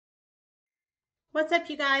What's up,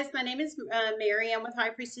 you guys? My name is Mary. I'm with High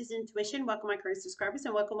Priestess Intuition. Welcome, my current subscribers,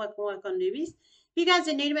 and welcome, newbies. If you guys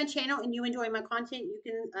are new to my channel and you enjoy my content, you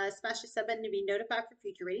can smash the sub button to be notified for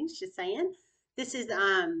future readings. Just saying. This is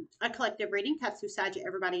a collective reading, cuts through side to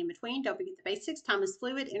everybody in between. Don't forget the basics. Time is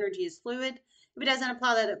fluid. Energy is fluid. If it doesn't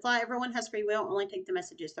apply, let it fly. Everyone has free will. Only take the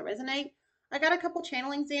messages that resonate. I got a couple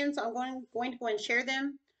channelings in, so I'm going to go and share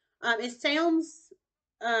them. It sounds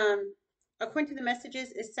um, according to the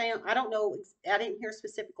messages, it sound I don't know. I didn't hear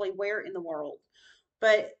specifically where in the world,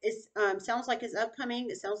 but it sounds like it's upcoming.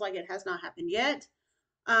 It sounds like it has not happened yet.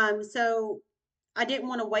 So I didn't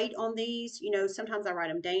want to wait on these. You know, sometimes I write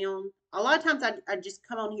them down. A lot of times I just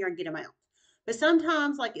come on here and get them out. But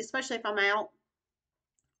sometimes, like especially if I'm out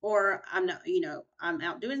or I'm not, I'm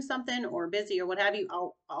out doing something or busy or what have you,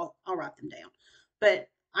 I'll write them down. But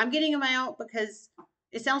I'm getting them out because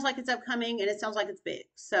it sounds like it's upcoming and it sounds like it's big.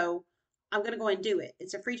 So I'm going to go and do it.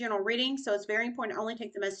 It's a free general reading, so it's very important to only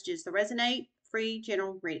take the messages that resonate. Free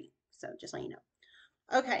general reading. So just let you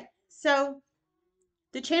know. Okay, so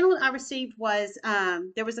the channel I received was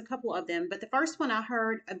there was a couple of them, but the first one I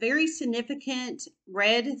heard a very significant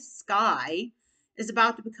red sky is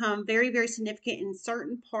about to become very, very significant in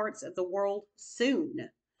certain parts of the world soon.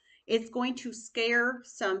 It's going to scare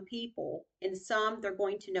some people, and some they're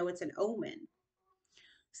going to know it's an omen.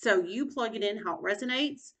 So you plug it in how it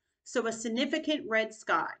resonates. So a significant red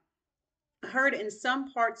sky heard in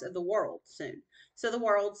some parts of the world soon. So the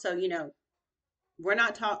world, so we're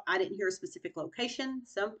not talking, I didn't hear a specific location,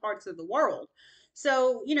 some parts of the world.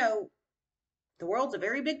 So, the world's a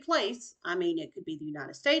very big place. I mean, it could be the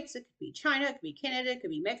United States, it could be China, it could be Canada, it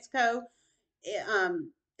could be Mexico.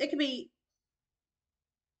 It could be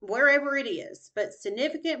wherever it is, but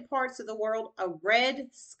significant parts of the world, a red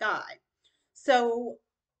sky. So,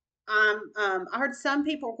 I heard some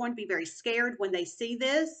people are going to be very scared when they see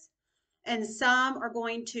this, and some are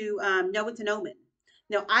going to know it's an omen.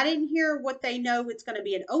 Now, I didn't hear what they know it's going to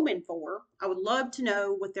be an omen for. I would love to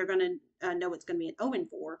know what they're going to know it's going to be an omen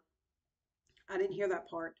for. I didn't hear that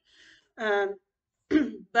part. Um,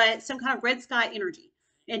 but some kind of red sky energy.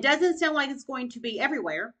 It doesn't sound like it's going to be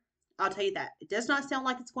everywhere. I'll tell you that. It does not sound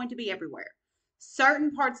like it's going to be everywhere.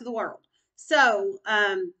 Certain parts of the world. So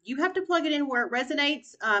you have to plug it in where it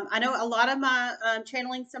resonates. I know a lot of my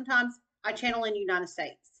channeling, sometimes I channel in the United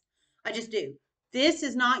States. I just do. This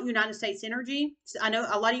is not United States energy. So I know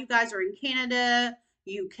a lot of you guys are in Canada,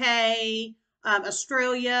 UK,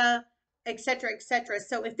 Australia, etc., etc.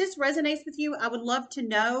 So if this resonates with you, I would love to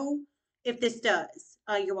know if this does.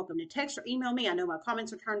 You're welcome to text or email me. I know my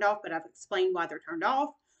comments are turned off, but I've explained why they're turned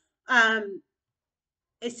off. Um,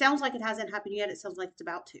 it sounds like it hasn't happened yet. It sounds like it's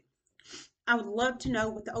about to. I would love to know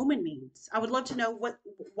what the omen means. I would love to know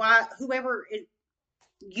why,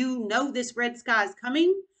 you know, this red sky is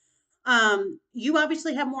coming. You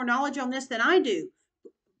obviously have more knowledge on this than I do.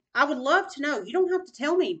 I would love to know. You don't have to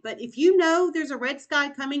tell me, but if you know there's a red sky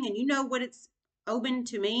coming and you know what it's omen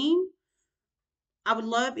to mean, I would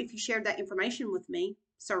love if you shared that information with me,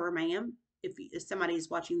 sir or ma'am, if somebody is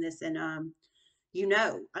watching this and I'm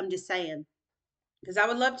just saying, because I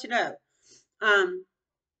would love to know. Um,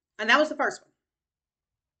 and that was the first one.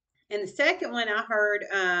 And the second one I heard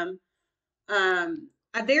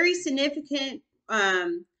a very significant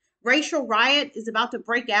racial riot is about to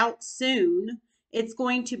break out soon. It's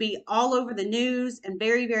going to be all over the news and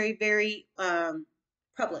very, very, very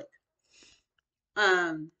public.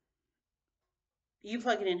 Um, you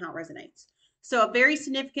plug it in how it resonates. So a very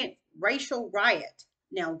significant racial riot.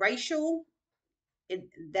 Now, racial,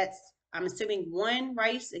 that's I'm assuming one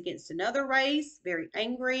race against another race, very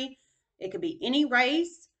angry. It could be any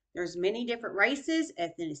race. There's many different races,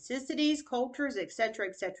 ethnicities, cultures, etc.,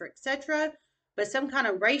 etc., etc. But some kind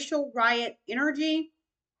of racial riot energy.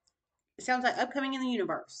 It sounds like upcoming in the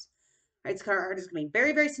universe. It's going to be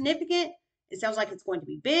very, very significant. It sounds like it's going to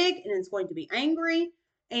be big and it's going to be angry.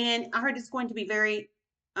 And I heard it's going to be very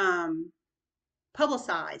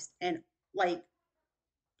publicized and like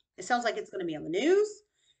it sounds like it's going to be on the news.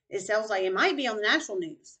 It sounds like it might be on the national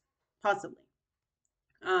news, possibly.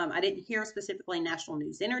 I didn't hear specifically national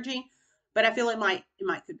news energy, but I feel it might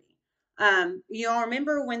could be. You all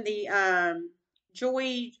remember when the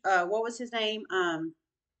Joy, what was his name?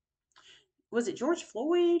 Was it George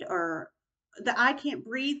Floyd or the I Can't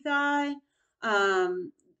Breathe guy?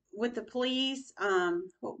 With the police.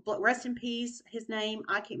 Rest in peace. His name,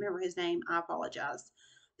 I can't remember his name. I apologize.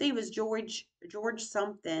 I think it was George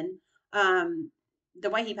something. Um, the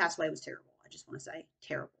way he passed away was terrible. I just want to say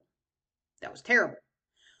terrible. That was terrible.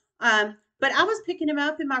 But I was picking him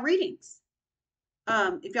up in my readings.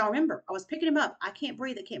 If y'all remember, I was picking him up. I can't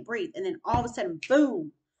breathe. I can't breathe. And then all of a sudden,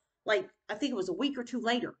 boom. like, I think it was a week or two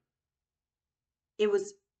later, it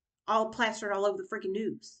was all plastered all over the freaking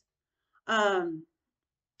news. Um,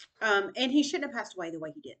 and he shouldn't have passed away the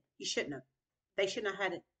way he did. He shouldn't have. They shouldn't have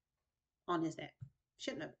had it on his neck.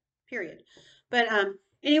 Shouldn't have. Period. But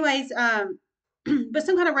anyways, but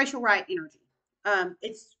some kind of racial riot energy.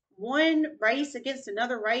 It's one race against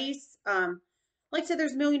another race. Like I said,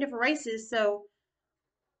 there's a million different races. So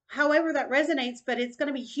however that resonates, but it's going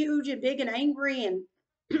to be huge and big and angry and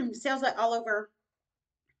sounds like all over.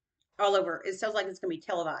 It sounds like it's going to be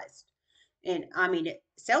televised. And I mean, it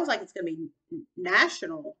sounds like it's going to be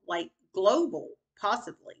national, like global,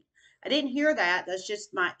 possibly. I didn't hear that. That's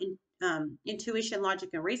just my intuition, logic,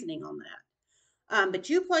 and reasoning on that. But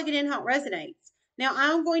you plug it in how it resonates. Now,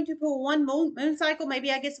 I'm going to pull one moon cycle.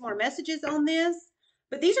 Maybe I get some more messages on this.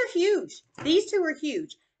 But these are huge. These two are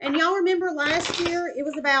huge. And y'all remember last year, it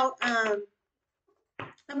was about, I've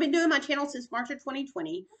been doing my channel since March of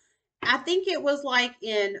 2020. I think it was like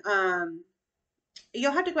in,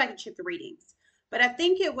 you'll have to go back and check the readings. But I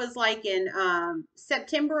think it was like in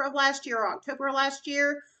September of last year or October of last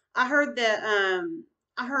year. I heard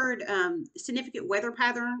significant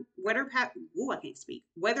I can't speak.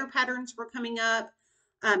 Weather patterns were coming up.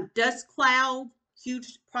 Dust cloud,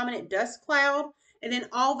 huge prominent dust cloud, and then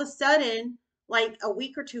all of a sudden, like a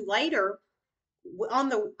week or two later,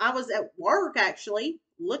 I was at work actually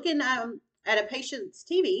looking at a patient's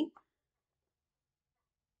TV.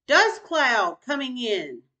 Dust cloud coming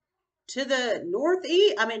in to the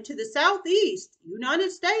northeast, I mean, to the southeast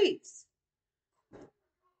United States.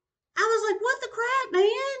 I was like, what the crap,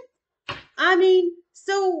 man? I mean,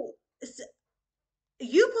 so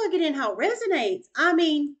you plug it in how it resonates. I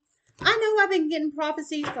mean, I know I've been getting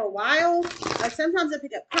prophecies for a while. Sometimes I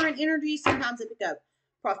pick up current energy, sometimes I pick up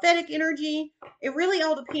prophetic energy. It really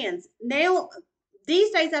all depends. Now,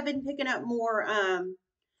 these days I've been picking up more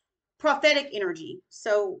prophetic energy.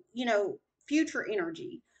 So, future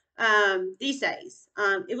energy. These days.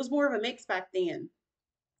 It was more of a mix back then.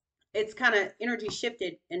 It's kind of energy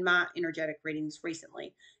shifted in my energetic readings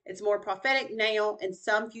recently. It's more prophetic now and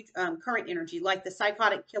some future, current energy, like the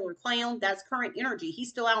psychotic killer clown. That's current energy. He's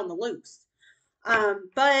still out on the loose.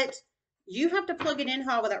 But you have to plug it in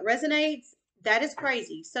how that resonates. That is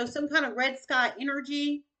crazy. So some kind of red sky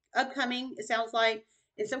energy upcoming, it sounds like,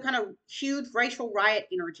 and some kind of huge racial riot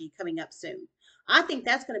energy coming up soon. I think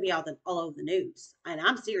that's going to be all over the news, and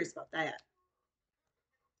I'm serious about that.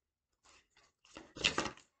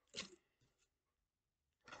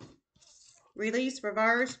 Release,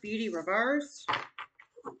 reverse, beauty, reverse.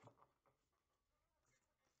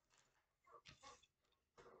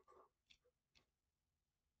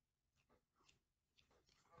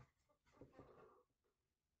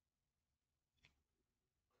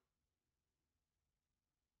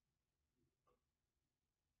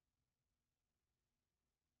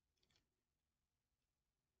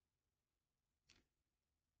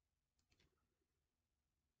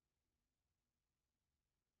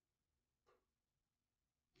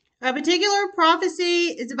 A particular prophecy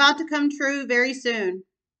is about to come true very soon.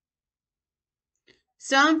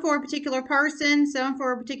 Some for a particular person, some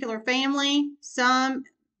for a particular family, some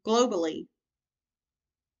globally.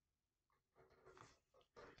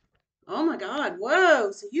 Oh my God,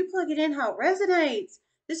 whoa. So you plug it in how it resonates.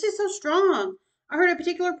 This is so strong. I heard a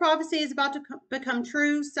particular prophecy is about to become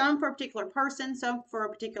true, some for a particular person, some for a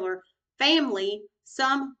particular family,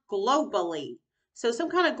 some globally. So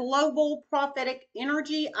some kind of global prophetic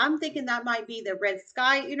energy. I'm thinking that might be the red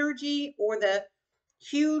sky energy or the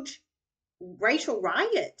huge racial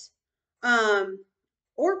riot.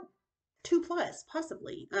 Or two plus,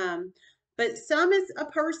 possibly. But some is a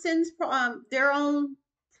person's their own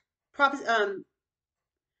prophecy.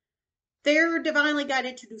 They're divinely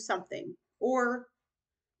guided to do something or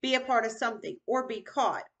be a part of something or be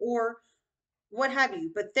caught or what have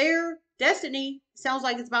you. But their destiny sounds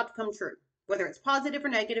like it's about to come true, whether it's positive or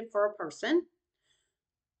negative for a person.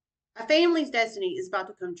 A family's destiny is about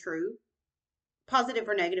to come true, positive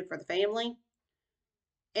or negative for the family.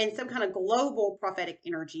 And some kind of global prophetic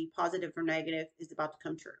energy, positive or negative, is about to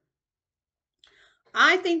come true.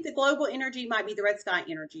 I think the global energy might be the red sky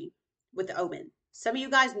energy with the omen. Some of you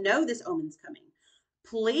guys know this omen's coming.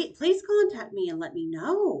 Please contact me and let me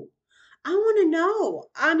know. I want to know.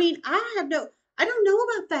 I mean, I don't know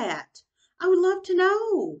about that. I would love to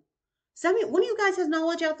know. One of you guys has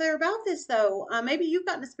knowledge out there about this, though. Maybe you've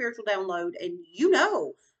gotten a spiritual download and you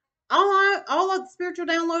know. All of the spiritual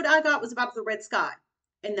download I got was about the red sky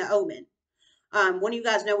and the omen. One of you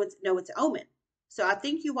guys know it's an omen. So I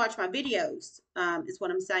think you watch my videos, is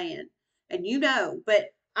what I'm saying. And you know,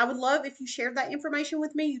 but I would love if you shared that information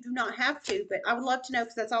with me. You do not have to, but I would love to know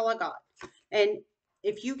because that's all I got. And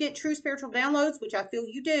if you get true spiritual downloads, which I feel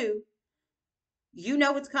you do, you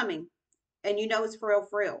know it's coming and you know it's for real,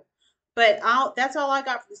 for real. But that's all I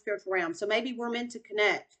got for the spiritual realm. So maybe we're meant to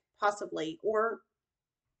connect, possibly, or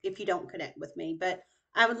if you don't connect with me. But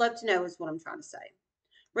I would love to know is what I'm trying to say.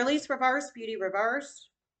 Release reverse, beauty reverse.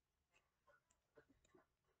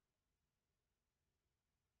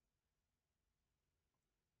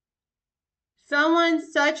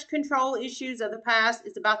 Someone's such control issues of the past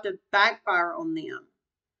is about to backfire on them.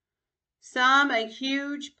 Some a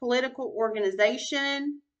huge political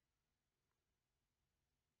organization,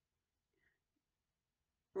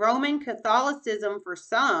 Roman Catholicism for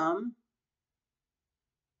some,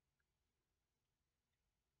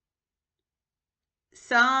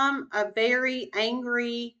 some a very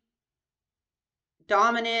angry,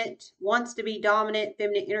 dominant, wants to be dominant,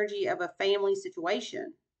 feminine energy of a family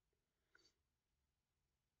situation.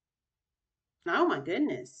 Oh my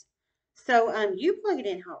goodness. So you plug it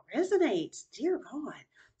in how it resonates. Dear God.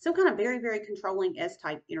 Some kind of very, very controlling S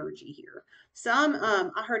type energy here. Some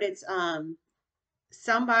I heard it's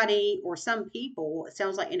somebody or some people, it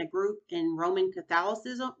sounds like in a group in Roman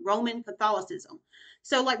Catholicism.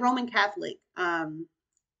 So like Roman Catholic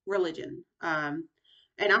religion. And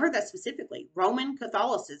I heard that specifically, Roman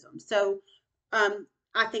Catholicism. So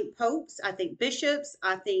I think popes, I think bishops,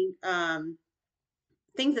 I think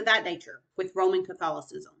things of that nature with Roman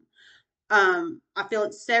Catholicism. I feel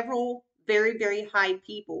it's several very, very high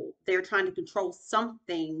people. They're trying to control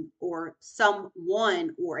something or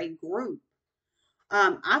someone or a group.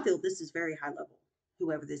 I feel this is very high level,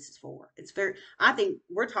 whoever this is for. It's very, I think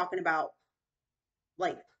we're talking about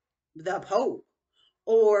like the Pope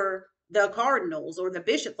or the cardinals or the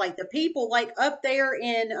bishops, like the people like up there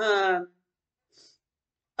in,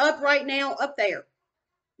 up right now, up there,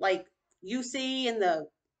 like you see in the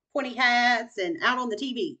pointy hats and out on the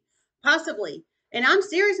TV, possibly. And I'm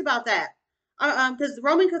serious about that. Because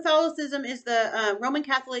Roman Catholicism is the Roman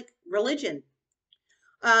Catholic religion.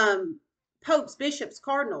 Popes, bishops,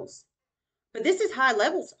 cardinals. But this is high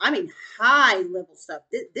levels. I mean, high level stuff.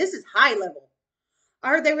 This is high level. I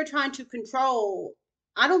heard they were trying to control.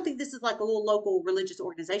 I don't think this is like a little local religious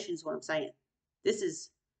organization, is what I'm saying. This is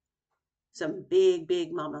some big,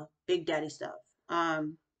 big mama, big daddy stuff.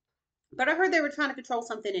 But I heard they were trying to control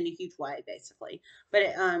something in a huge way, basically. But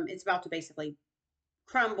it's about to basically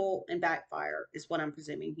crumble and backfire, is what I'm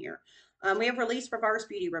presuming here. We have release, reverse,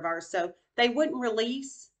 beauty, reverse. So they wouldn't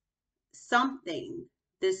release something,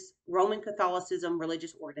 this Roman Catholicism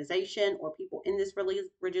religious organization or people in this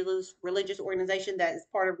religious organization that is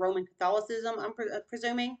part of Roman Catholicism, I'm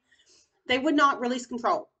presuming, they would not release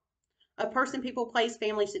control. A person, people, place,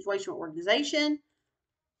 family, situation, or organization.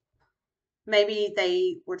 Maybe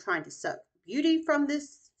they were trying to suck beauty from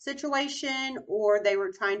this situation, or they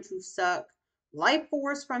were trying to suck life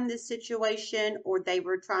force from this situation, or they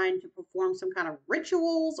were trying to perform some kind of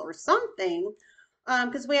rituals or something.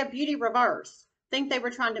 Because we have beauty reverse. Think they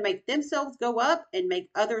were trying to make themselves go up and make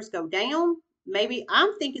others go down. Maybe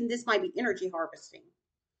I'm thinking this might be energy harvesting.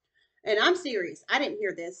 And I'm serious. I didn't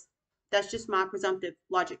hear this. That's just my presumptive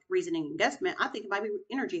logic, reasoning, and guesstimate. I think it might be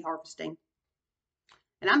energy harvesting.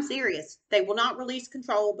 And I'm serious. They will not release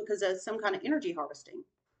control because of some kind of energy harvesting.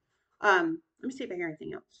 Let me see if I hear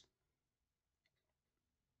anything else.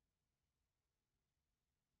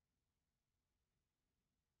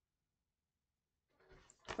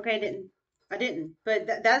 Okay, I didn't. I didn't. But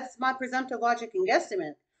that's my presumptive logic and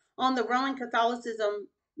guesstimate on the Roman Catholicism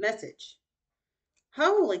message.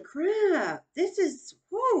 Holy crap. This is,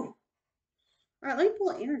 whoo. All right, let me pull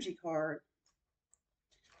an energy card.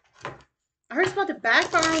 I heard it's about to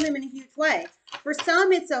backfire on them in a huge way. For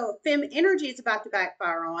some, it's a fem energy it's about to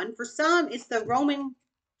backfire on. For some, it's the Roman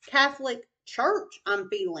Catholic Church I'm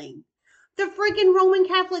feeling. The freaking Roman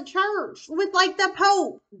Catholic Church with like the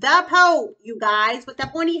Pope, you guys, with the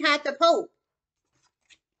pointy hat, the Pope.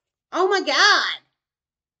 Oh my God.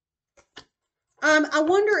 I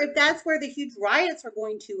wonder if that's where the huge riots are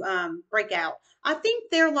going to break out. I think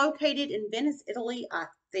they're located in Venice, Italy. I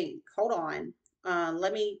think. Hold on.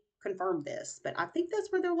 Let me confirm this, but I think that's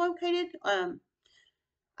where they're located.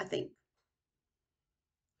 I think.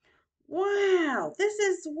 Wow, this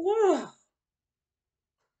is whoa.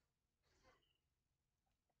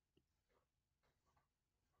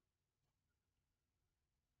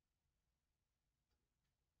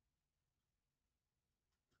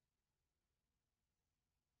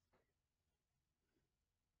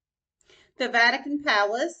 The Vatican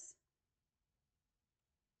Palace,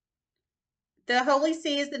 The Holy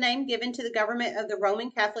See is the name given to the government of the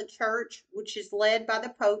Roman Catholic Church, which is led by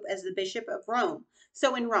the Pope as the Bishop of Rome.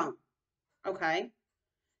 So in Rome, okay.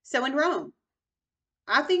 So in Rome,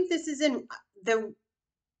 I think this is in the.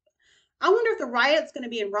 I wonder if the riot's going to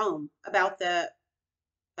be in Rome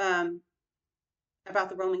um about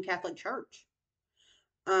the Roman Catholic Church,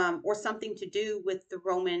 or something to do with the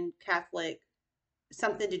Roman Catholic,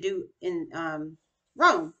 something to do in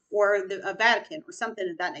Rome or the Vatican or something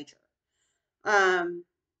of that nature. Um,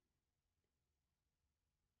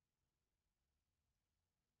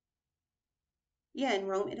 yeah, in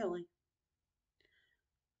Rome, Italy.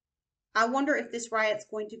 I wonder if this riot's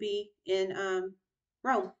going to be in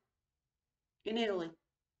Rome, in Italy.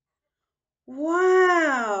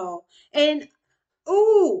 Wow. And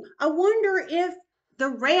oh, I wonder if the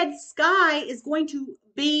red sky is going to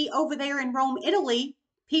be over there in Rome, Italy.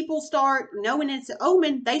 People start knowing it's an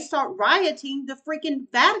omen, they start rioting the freaking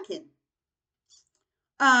Vatican.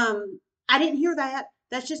 Um, I didn't hear that.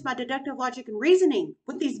 That's just my deductive logic and reasoning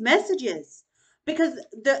with these messages. Because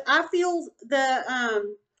I feel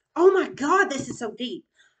oh my God, this is so deep.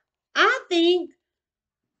 I think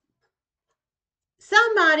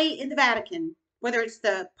somebody in the Vatican, whether it's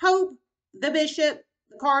the Pope, the Bishop,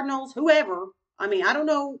 the Cardinals, whoever, I mean, I don't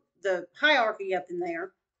know the hierarchy up in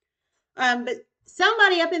there, but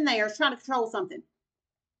somebody up in there is trying to control something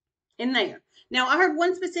in there. Now, I heard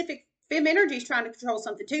one specific fem energy is trying to control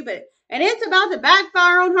something too, and it's about to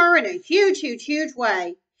backfire on her in a huge, huge, huge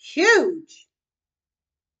way. Huge.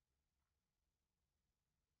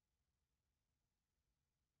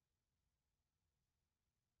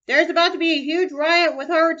 There's about to be a huge riot with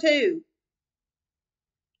her too.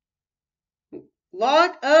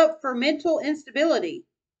 Lock up for mental instability.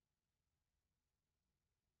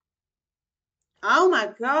 Oh my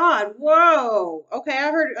God. Whoa. Okay,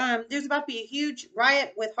 I heard there's about to be a huge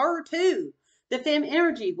riot with her too. The fem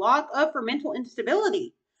energy, lock up for mental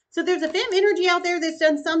instability. So there's a fem energy out there that's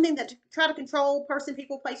done something that to try to control person,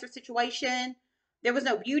 people, place, or situation. There was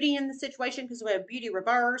no beauty in the situation because we have beauty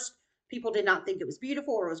reversed. People did not think it was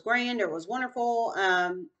beautiful or it was grand or it was wonderful.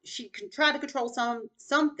 She can try to control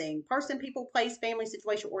something, person, people, place, family,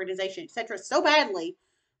 situation, organization, etc. so badly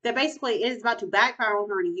that basically it is about to backfire on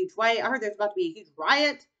her in a huge way. I heard there's about to be a huge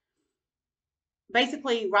riot,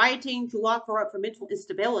 basically rioting to lock her up for mental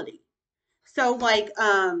instability. So like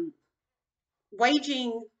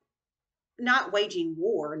waging not waging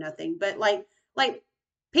war or nothing, but like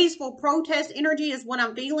peaceful protest energy is what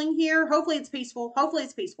I'm feeling here. Hopefully it's peaceful. Hopefully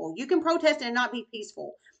it's peaceful. You can protest and not be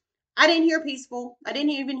peaceful. I didn't hear peaceful. I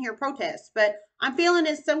didn't even hear protests, but I'm feeling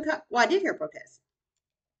it's some kind. Well, I did hear protests.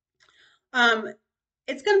 Um,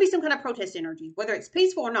 it's going to be some kind of protest energy, whether it's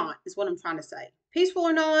peaceful or not, is what I'm trying to say. Peaceful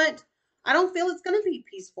or not, I don't feel it's going to be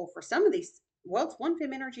peaceful for some of these. Well, it's one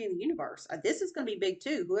fem energy in the universe. This is going to be big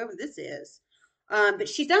too, whoever this is. But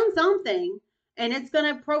she's done something, and it's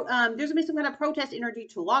going to there's going to be some kind of protest energy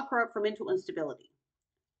to lock her up for mental instability.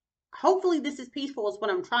 Hopefully, this is peaceful, is what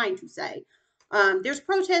I'm trying to say. There's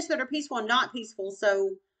protests that are peaceful and not peaceful,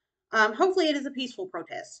 so hopefully it is a peaceful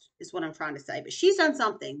protest, is what I'm trying to say. But she's done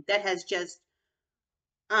something that has just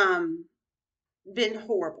um been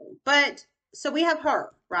horrible. But so we have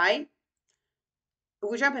her, right?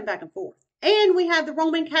 We're jumping back and forth. And we have the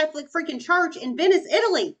Roman Catholic freaking Church in Venice,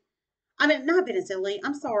 Italy. I mean, not Venice, Italy.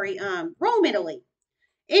 I'm sorry, Rome, Italy.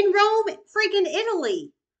 In Rome, freaking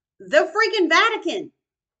Italy. The freaking Vatican.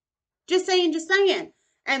 Just saying, just saying.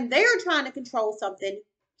 And they're trying to control something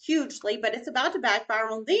hugely, but it's about to backfire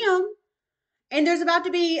on them. And there's about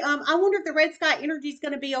to be, I wonder if the red sky energy is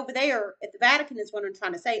going to be over there at the Vatican, is what I'm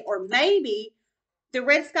trying to say. Or maybe the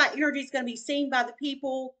red sky energy is going to be seen by the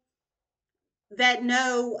people that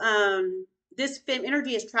know this fem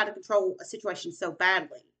energy is trying to control a situation so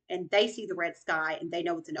badly, and they see the red sky and they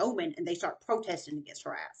know it's an omen, and they start protesting against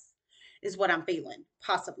her ass. Is what I'm feeling,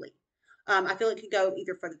 possibly. I feel it could go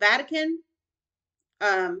either for the Vatican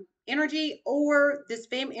energy or this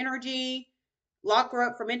fem energy, lock her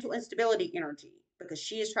up for mental instability energy because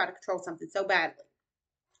she is trying to control something so badly.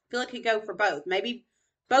 I feel it could go for both. Maybe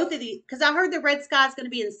both of these, because I heard the red sky is going to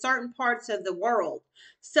be in certain parts of the world.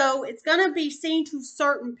 So it's going to be seen to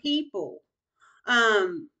certain people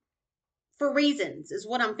um, for reasons, is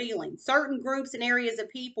what I'm feeling. Certain groups and areas of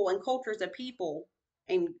people and cultures of people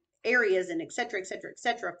and areas and et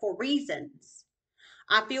cetera, for reasons.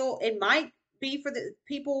 I feel it might be for the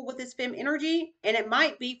people with this fem energy, and it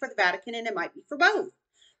might be for the Vatican, and it might be for both.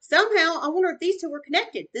 Somehow, I wonder if these two are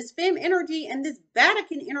connected. This fem energy and this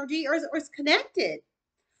Vatican energy is connected.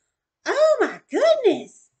 Oh my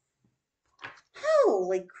goodness.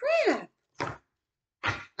 Holy crap.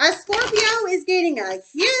 A Scorpio is getting a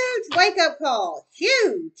huge wake-up call.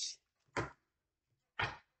 Huge.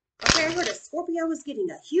 Okay, I heard a Scorpio is getting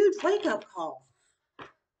a huge wake-up call.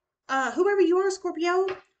 Whoever you are, Scorpio.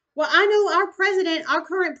 Well, I know our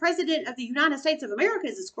current president of the United States of America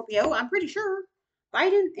is a Scorpio. I'm pretty sure.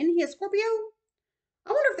 Biden, isn't he a Scorpio?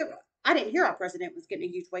 I wonder if I didn't hear our president was getting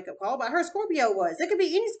a huge wake-up call, but her Scorpio was. It could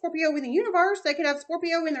be any Scorpio in the universe. They could have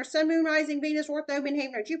Scorpio in their Sun, Moon, Rising, Venus, Ortho,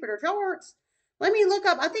 Midheaven, or Jupiter charts. Let me look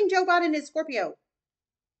up. I think Joe Biden is Scorpio.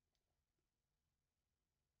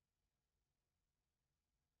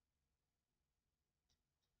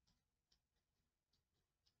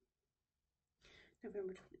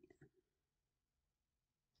 November 20th.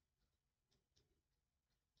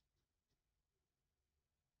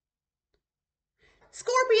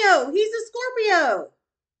 Scorpio. He's a Scorpio.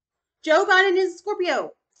 Joe Biden is a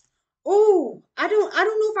Scorpio. Oh, I don't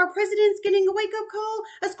know if our president's getting a wake up call.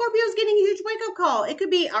 A Scorpio's getting a huge wake up call. It could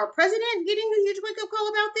be our president getting a huge wake up call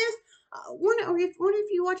about this. Wonder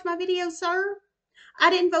if you watch my videos, sir. I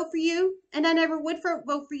didn't vote for you, and I never would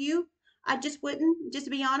vote for you. I just wouldn't, just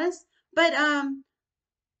to be honest. But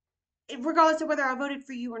regardless of whether I voted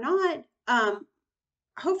for you or not,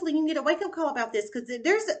 hopefully you can get a wake up call about this because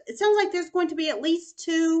it sounds like there's going to be at least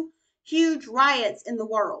two huge riots in the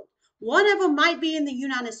world. One of them might be in the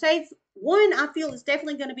United States. One I feel is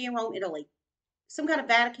definitely going to be in Rome, Italy. Some kind of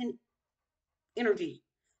Vatican energy,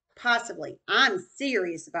 possibly. I'm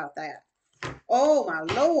serious about that. Oh my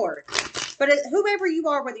Lord. But whoever you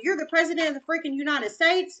are, whether you're the president of the freaking United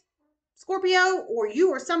States, Scorpio, or you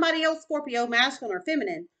or somebody else, Scorpio, masculine or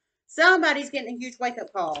feminine, somebody's getting a huge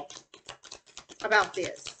wake-up call about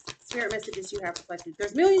this. Spirit messages you have reflected.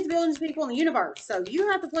 There's millions and billions of people in the universe, so you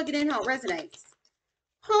have to plug it in how it resonates.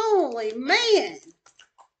 Holy man.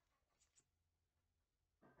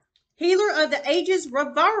 Healer of the ages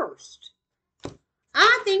reversed.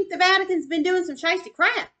 I think the Vatican's been doing some shiesty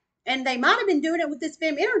crap, and they might have been doing it with this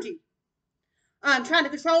femme energy. Trying to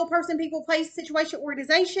control person, people, place, situation,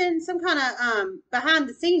 organization, some kind of behind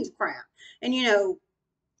the scenes crap. And you know,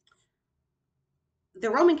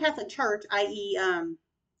 the Roman Catholic Church, i.e.,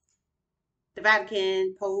 the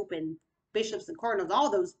Vatican, Pope, and bishops and cardinals, all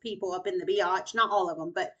those people up in the biatch, not all of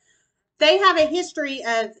them, but they have a history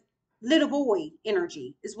of little boy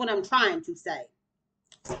energy, is what I'm trying to say.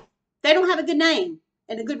 They don't have a good name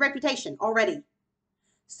and a good reputation already.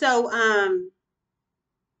 So,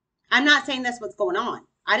 I'm not saying that's what's going on.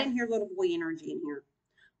 I didn't hear little boy energy in here.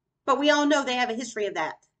 But we all know they have a history of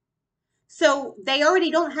that. So they already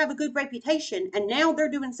don't have a good reputation, and now they're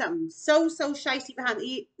doing something so shicey behind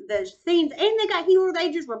the scenes, and they got Healer of the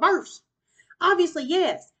Ages reversed. Obviously,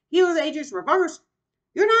 yes, Healer of the Ages reversed.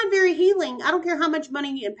 You're not very healing. I don't care how much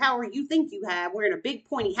money and power you think you have, wearing a big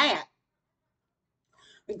pointy hat,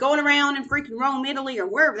 going around in freaking Rome, Italy, or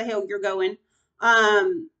wherever the hell you're going.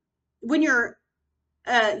 When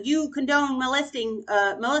you condone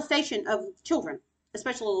molestation of children,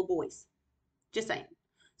 especially little boys. Just saying.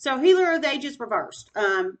 So Healer of the Ages reversed.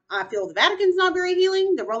 I feel the Vatican's not very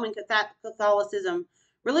healing. The Roman Catholicism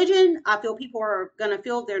religion, I feel people are going to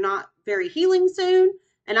feel they're not very healing soon.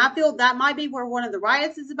 And I feel that might be where one of the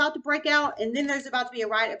riots is about to break out. And then there's about to be a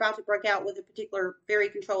riot about to break out with a particular very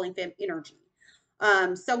controlling femme energy.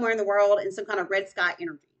 Somewhere in the world in some kind of red sky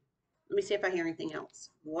energy. Let me see if I hear anything else.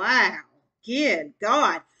 Wow. Good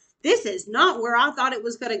God. This is not where I thought it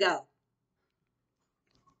was going to go.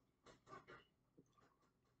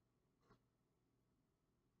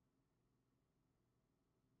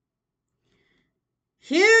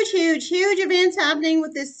 Huge events happening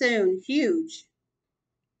with this soon. Huge.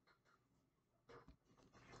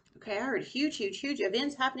 Okay, I heard huge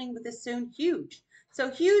events happening with this soon. Huge. So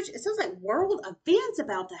huge. It sounds like world events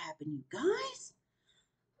about to happen, you guys.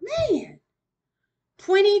 Man.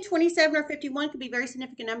 20, 27, or 51 could be very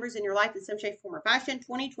significant numbers in your life in some shape, form, or fashion.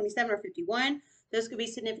 20, 27, or 51. Those could be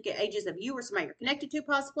significant ages of you or somebody you're connected to,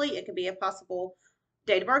 possibly. It could be a possible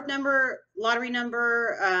date of birth number, lottery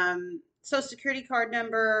number, social security card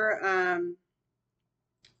number,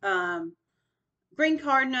 green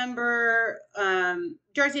card number,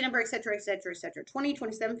 jersey number, etc., etc., etc. 20,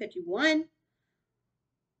 27, 51.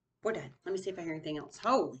 We're done. Let me see if I hear anything else.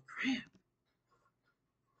 Holy crap.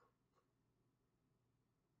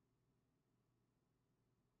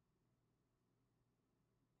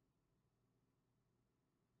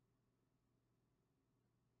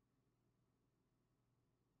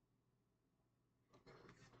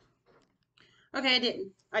 Okay,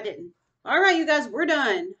 I didn't. All right, you guys, we're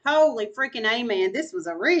done. Holy freaking amen. This was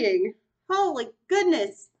a reading. Holy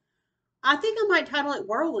goodness. I think I might title it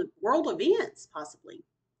World Events, possibly,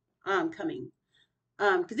 coming.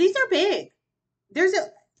 Because these are big.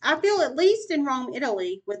 I feel at least in Rome,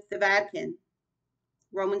 Italy, with the Vatican,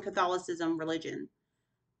 Roman Catholicism religion,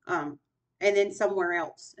 um, and then somewhere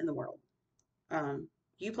else in the world. Um,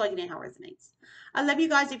 you plug it in how it resonates. I love you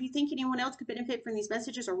guys. If you think anyone else could benefit from these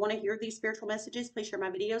messages or want to hear these spiritual messages, please share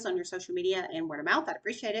my videos on your social media and word of mouth. I'd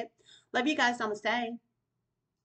appreciate it. Love you guys. Namaste.